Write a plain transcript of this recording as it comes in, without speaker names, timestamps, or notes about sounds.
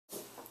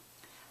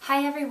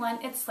Hi everyone,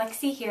 it's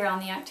Lexi here on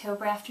the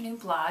October Afternoon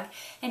Vlog,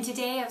 and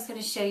today I was going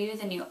to show you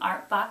the new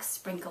Artbox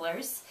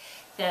sprinklers,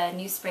 the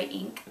new spray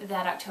ink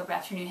that October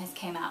Afternoon has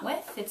came out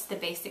with. It's the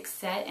basic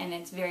set and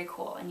it's very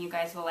cool and you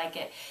guys will like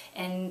it.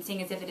 And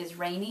seeing as if it is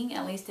raining,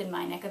 at least in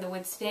my neck of the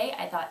woods today,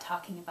 I thought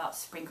talking about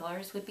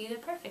sprinklers would be the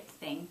perfect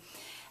thing.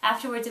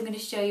 Afterwards I'm going to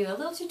show you a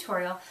little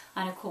tutorial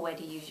on a cool way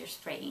to use your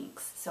spray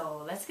inks.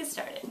 So let's get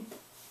started.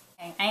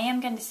 I am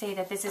going to say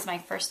that this is my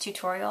first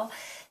tutorial,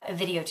 a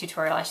video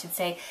tutorial I should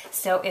say,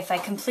 so if I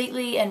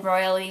completely and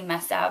royally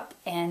mess up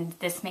and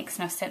this makes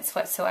no sense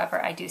whatsoever,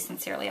 I do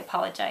sincerely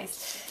apologize.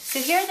 So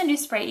here are the new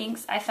spray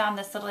inks. I found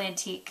this little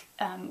antique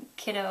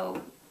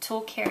kiddo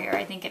tool carrier,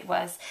 I think it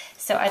was,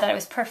 so I thought it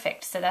was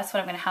perfect, so that's what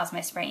I'm going to house my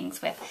spray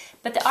inks with.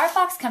 But the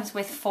Artbox comes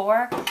with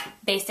 4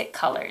 basic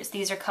colors.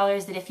 These are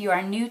colors that if you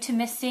are new to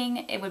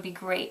misting, it would be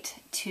great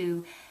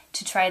to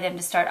try them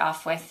to start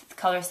off with. The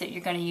colors that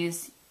you're going to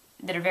use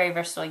that are very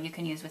versatile, you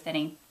can use with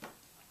any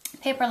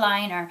paper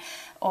line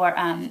or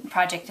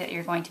project that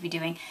you're going to be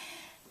doing.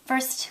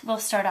 First, we'll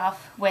start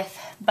off with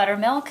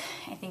Buttermilk.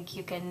 I think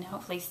you can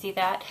hopefully see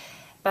that.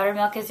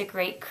 Buttermilk is a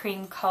great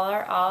cream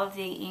color. All of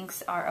the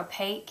inks are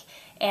opaque.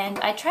 And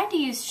I tried to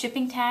use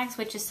shipping tags,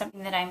 which is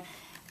something that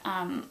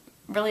I'm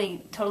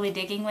really totally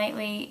digging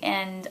lately.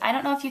 And I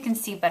don't know if you can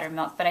see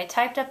Buttermilk, but I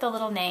typed up the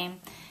little name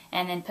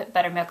and then put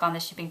Buttermilk on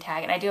the shipping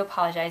tag. And I do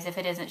apologize if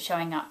it isn't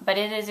showing up, but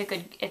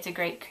it's a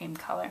great cream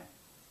color.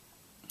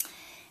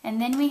 And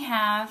then we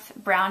have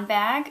Brown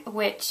Bag,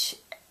 which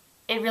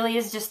it really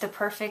is just the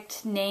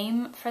perfect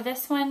name for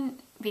this one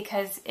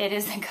because it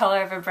is the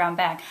color of a brown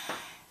bag.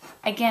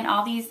 Again,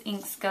 all these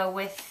inks go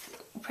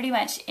with pretty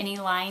much any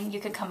line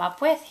you could come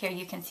up with. Here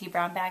you can see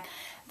Brown Bag,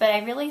 but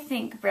I really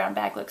think Brown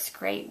Bag looks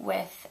great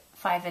with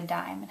 5 and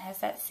Dime. It has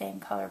that same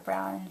color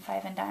brown and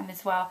 5 and Dime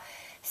as well.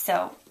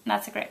 So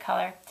that's a great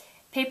color.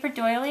 Paper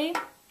Doily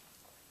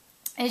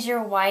is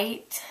your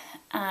white,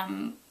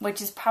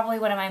 which is probably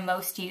one of my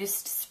most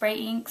used spray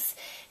inks.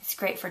 It's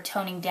great for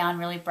toning down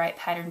really bright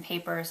pattern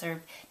papers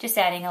or just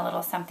adding a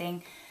little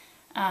something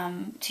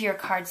to your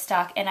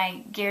cardstock. And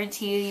I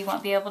guarantee you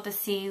won't be able to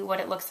see what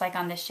it looks like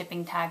on this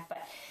shipping tag,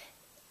 but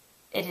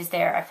it is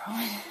there.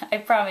 I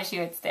promise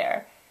you it's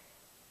there.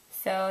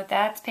 So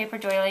that's Paper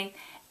Doily.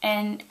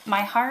 And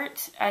my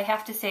heart, I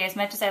have to say, as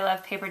much as I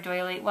love Paper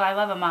Doily, well, I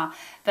love them all,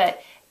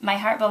 but my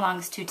heart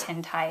belongs to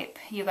Tintype.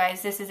 You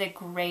guys, this is a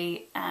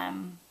great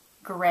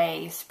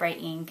gray spray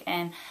ink,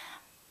 and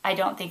I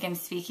don't think I'm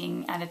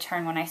speaking out of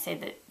turn when I say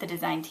that the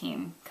design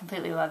team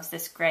completely loves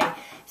this gray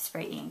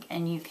spray ink,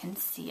 and you can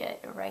see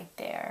it right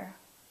there.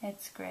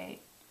 It's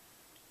great.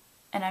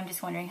 And I'm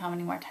just wondering how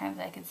many more times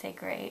I can say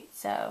great,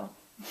 so.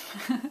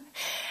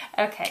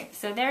 Okay,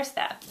 so there's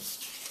that.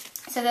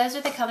 So those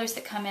are the colors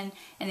that come in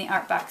the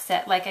Artbox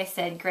set. Like I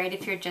said, great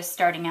if you're just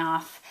starting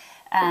off,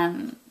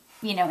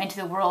 you know, into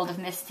the world of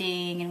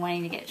misting and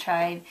wanting to get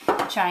trying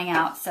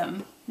out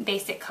some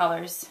basic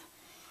colors.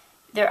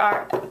 There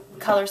are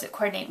colors that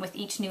coordinate with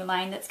each new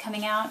line that's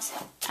coming out.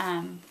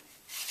 5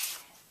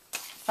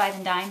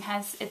 and Dime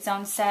has its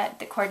own set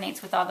that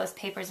coordinates with all those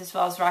papers, as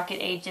well as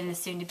Rocket Age and the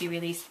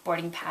soon-to-be-released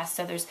Boarding Pass.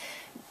 So there's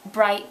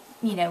bright,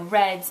 you know,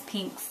 reds,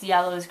 pinks,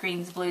 yellows,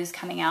 greens, blues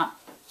coming out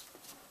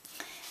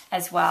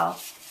as well.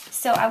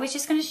 So I was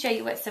just going to show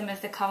you what some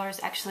of the colors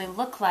actually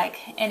look like,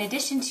 in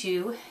addition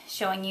to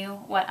showing you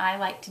what I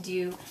like to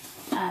do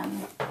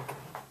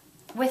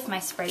with my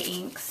spray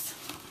inks.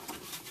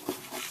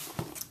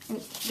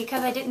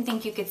 Because I didn't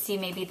think you could see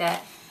maybe the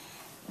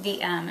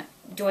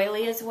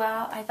doily as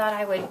well, I thought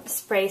I would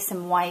spray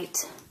some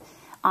white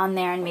on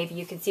there and maybe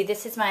you can see.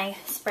 This is my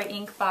spray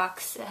ink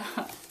box.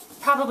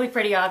 Probably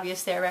pretty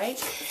obvious there, right?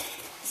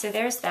 So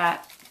there's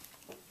that.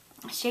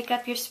 Shake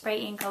up your spray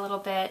ink a little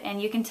bit,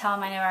 and you can tell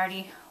mine are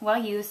already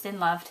well used and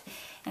loved.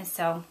 And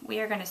so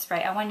we are going to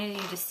spray. I wanted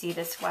you to see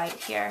this white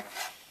here.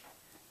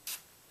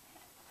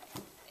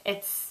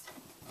 It's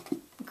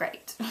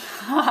great.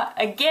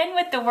 Again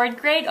with the word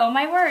great, oh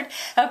my word.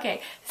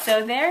 Okay,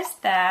 so there's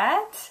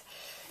that.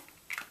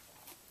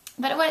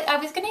 But what I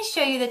was going to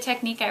show you, the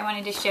technique I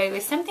wanted to show you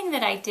is something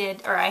that I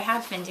did, or I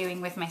have been doing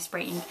with my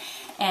spray ink.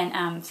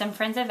 And some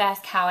friends have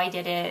asked how I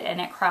did it,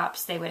 and at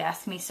Crops they would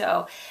ask me.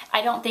 So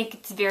I don't think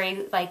it's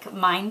very like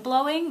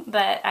mind-blowing,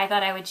 but I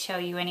thought I would show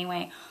you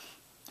anyway.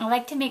 I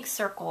like to make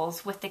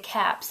circles with the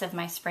caps of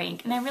my spray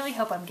ink, and I really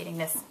hope I'm getting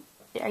this.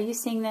 Are you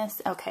seeing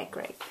this? Okay,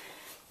 great.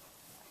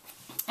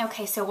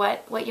 Okay, so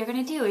what you're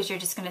going to do is you're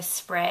just going to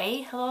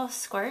spray a little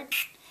squirt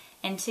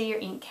into your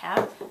ink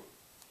cap.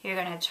 You're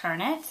going to turn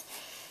it,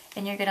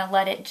 and you're going to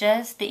let it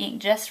the ink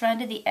just run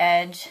to the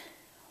edge,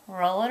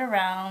 roll it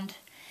around.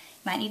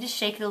 You might need to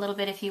shake it a little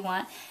bit if you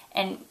want.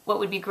 And what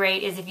would be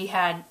great is if you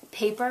had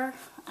paper,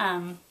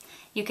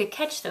 you could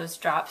catch those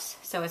drops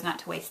so as not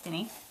to waste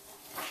any.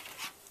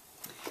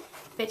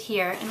 But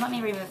here, and let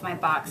me remove my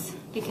box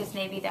because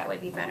maybe that would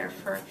be better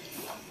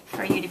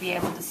for you to be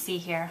able to see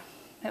here.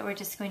 But we're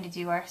just going to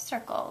do our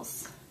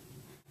circles.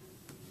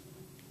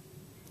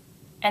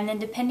 And then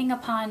depending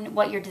upon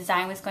what your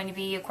design was going to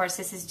be, of course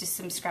this is just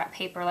some scrap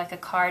paper like a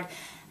card.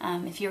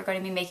 If you were going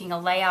to be making a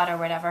layout or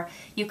whatever,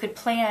 you could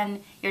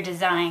plan your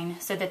design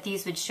so that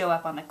these would show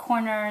up on the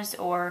corners,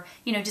 or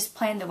just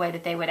plan the way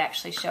that they would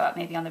actually show up,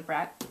 maybe on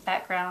the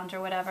background or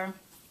whatever.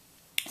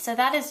 So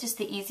that is just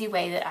the easy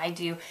way that I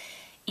do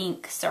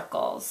ink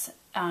circles.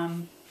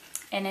 And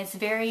it's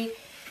very,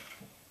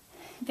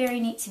 very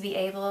neat to be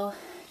able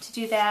to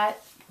do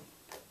that.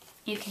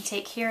 You can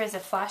take here as a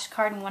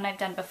flashcard, and one I've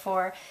done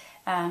before,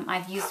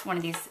 I've used one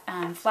of these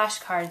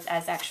flashcards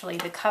as actually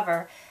the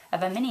cover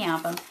of a mini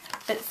album.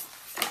 But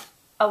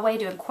a way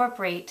to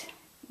incorporate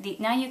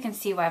now you can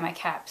see why my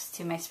caps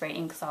to my spray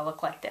inks all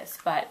look like this,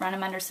 but run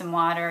them under some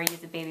water,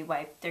 use a baby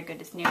wipe, they're good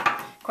as new.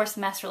 Of course,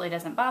 mess really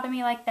doesn't bother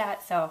me like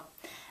that, so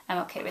I'm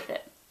okay with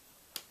it.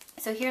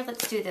 So here,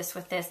 let's do this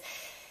with this.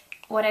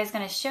 What I was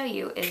going to show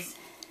you is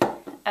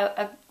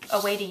a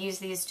way to use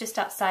these just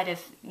outside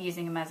of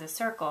using them as a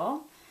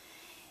circle,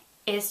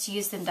 is to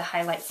use them to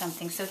highlight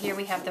something. So here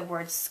we have the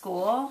word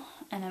school,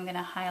 and I'm going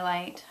to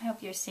highlight, I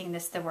hope you're seeing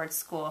this, the word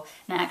school.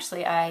 Now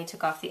actually I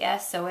took off the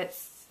S, so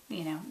it's,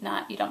 you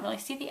don't really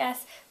see the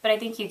S, but I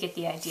think you get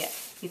the idea.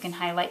 You can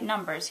highlight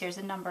numbers. Here's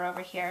a number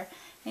over here,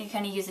 and you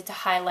kind of use it to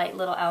highlight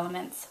little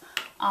elements.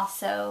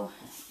 Also,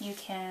 you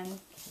can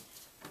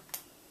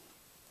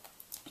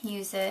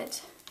use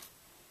it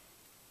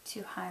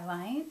to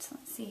highlight,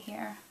 let's see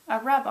here, a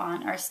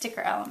rub-on or a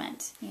sticker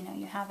element.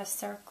 You have a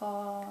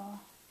circle,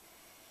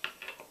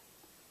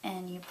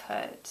 and you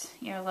put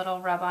your little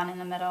rub-on in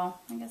the middle.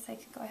 I guess I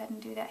could go ahead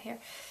and do that here.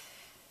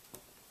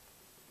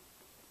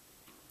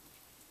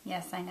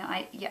 Yes, I know.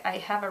 I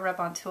have a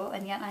rub-on tool,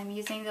 and yet I'm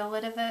using the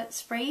lid of a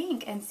spray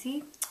ink, and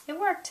see, it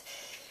worked.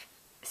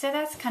 So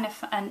that's kind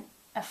of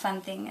a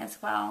fun thing as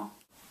well.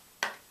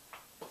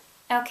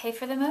 Okay,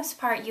 for the most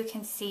part, you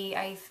can see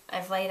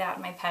I've laid out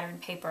my pattern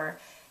paper.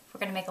 We're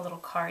going to make a little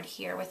card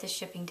here with a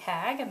shipping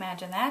tag,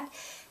 imagine that.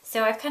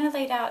 So I've kind of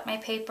laid out my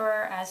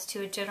paper as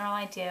to a general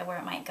idea where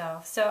it might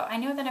go. So I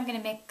know that I'm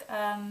going to make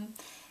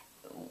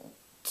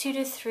 2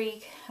 to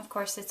 3, of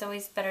course it's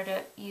always better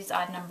to use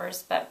odd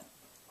numbers, but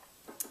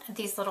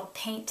these little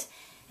paint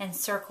and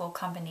circle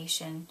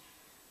combination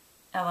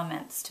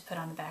elements to put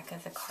on the back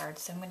of the card.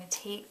 So I'm going to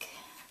take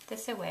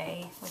this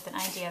away with an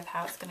idea of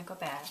how it's going to go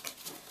back.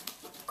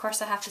 Of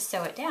course I have to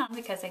sew it down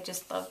because I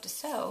just love to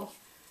sew,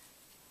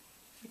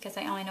 because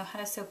I only know how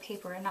to sew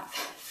paper and not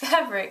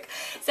fabric.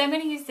 So I'm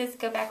going to use this,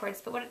 go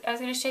backwards, but what I was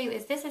going to show you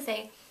is this is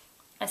a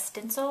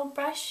stencil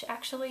brush,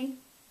 actually.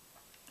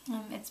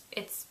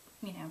 It's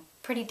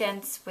pretty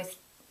dense with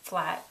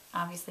flat,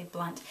 obviously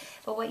blunt.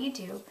 But what you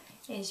do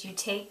is you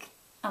take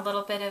a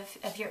little bit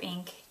of your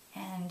ink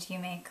and you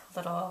make a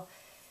little,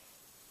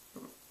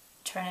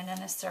 turn it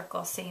in a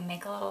circle. So you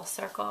make a little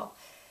circle,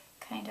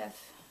 kind of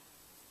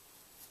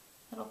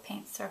little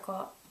paint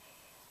circle.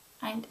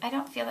 I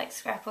don't feel like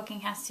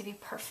scrapbooking has to be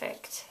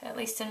perfect. At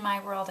least in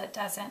my world it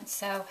doesn't.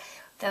 So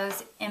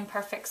those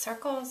imperfect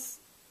circles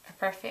are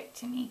perfect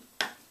to me.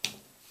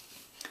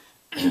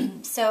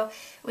 So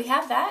we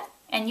have that,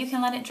 and you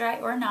can let it dry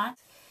or not.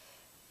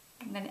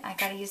 I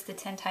gotta use the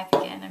tintype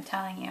again. I'm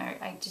telling you,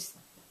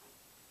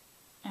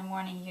 I'm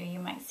warning you, you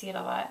might see it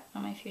a lot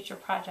on my future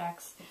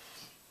projects.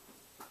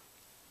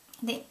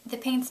 The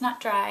paint's not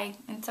dry,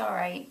 it's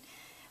alright.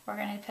 We're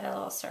gonna put a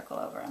little circle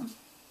over them.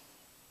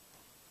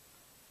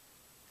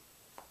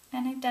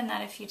 And I've done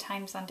that a few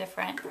times on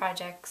different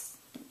projects.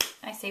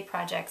 I say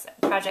projects.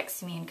 Projects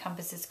to me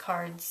encompasses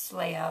cards,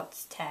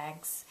 layouts,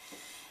 tags.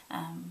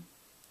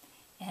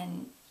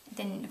 And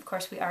then, of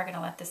course, we are going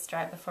to let this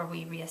dry before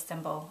we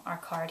reassemble our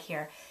card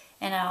here.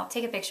 And I'll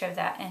take a picture of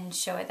that and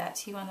show that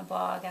to you on the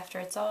blog after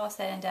it's all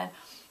said and done.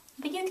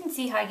 But you can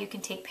see how you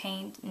can take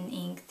paint and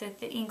ink.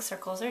 The ink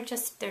circles are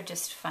they're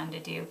just fun to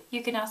do.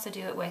 You can also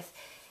do it with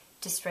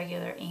just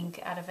regular ink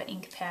out of an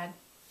ink pad,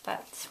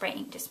 but spray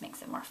ink just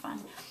makes it more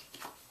fun.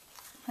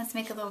 Let's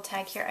make a little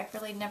tag here. I've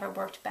really never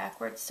worked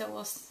backwards, so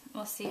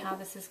we'll see how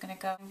this is going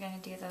to go. I'm going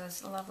to do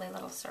those lovely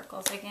little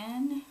circles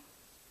again.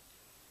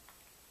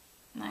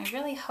 And I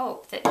really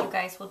hope that you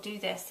guys will do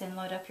this and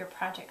load up your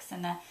projects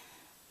in the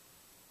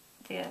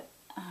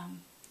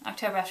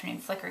October Afternoon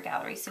Flickr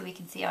gallery so we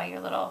can see all your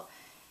little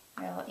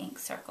ink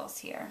circles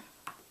here.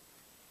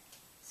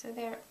 So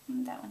there,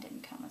 that one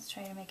didn't come. Let's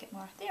try to make it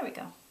more. There we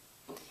go.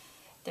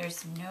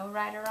 There's no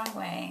right or wrong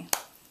way,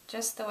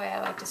 just the way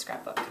I like to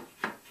scrapbook.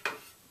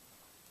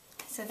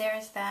 So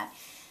there's that.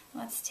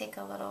 Let's take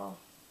a little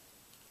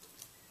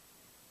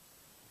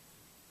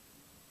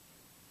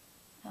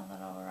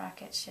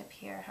rocket ship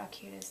here. How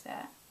cute is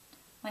that?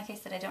 Like I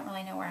said, I don't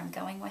really know where I'm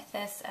going with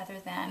this other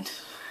than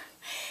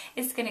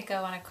it's going to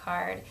go on a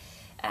card.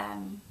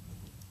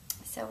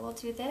 So we'll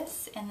do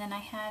this, and then I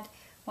had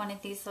one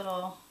of these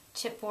little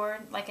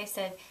chipboard, like I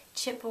said,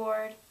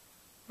 chipboard,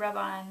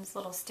 rub-ons,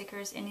 little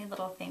stickers, any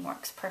little thing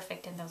works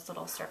perfect in those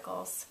little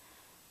circles.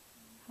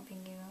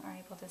 Hoping you are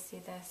able to see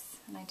this,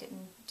 and I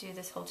didn't do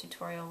this whole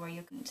tutorial where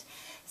you couldn't.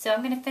 So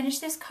I'm going to finish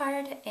this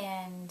card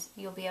and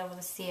you'll be able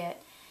to see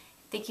it.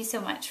 Thank you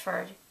so much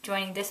for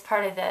joining this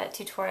part of the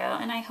tutorial,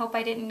 and I hope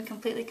I didn't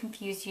completely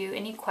confuse you.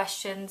 Any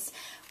questions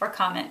or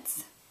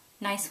comments?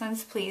 Nice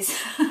ones, please.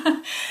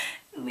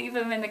 Leave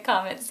them in the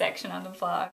comments section on the blog.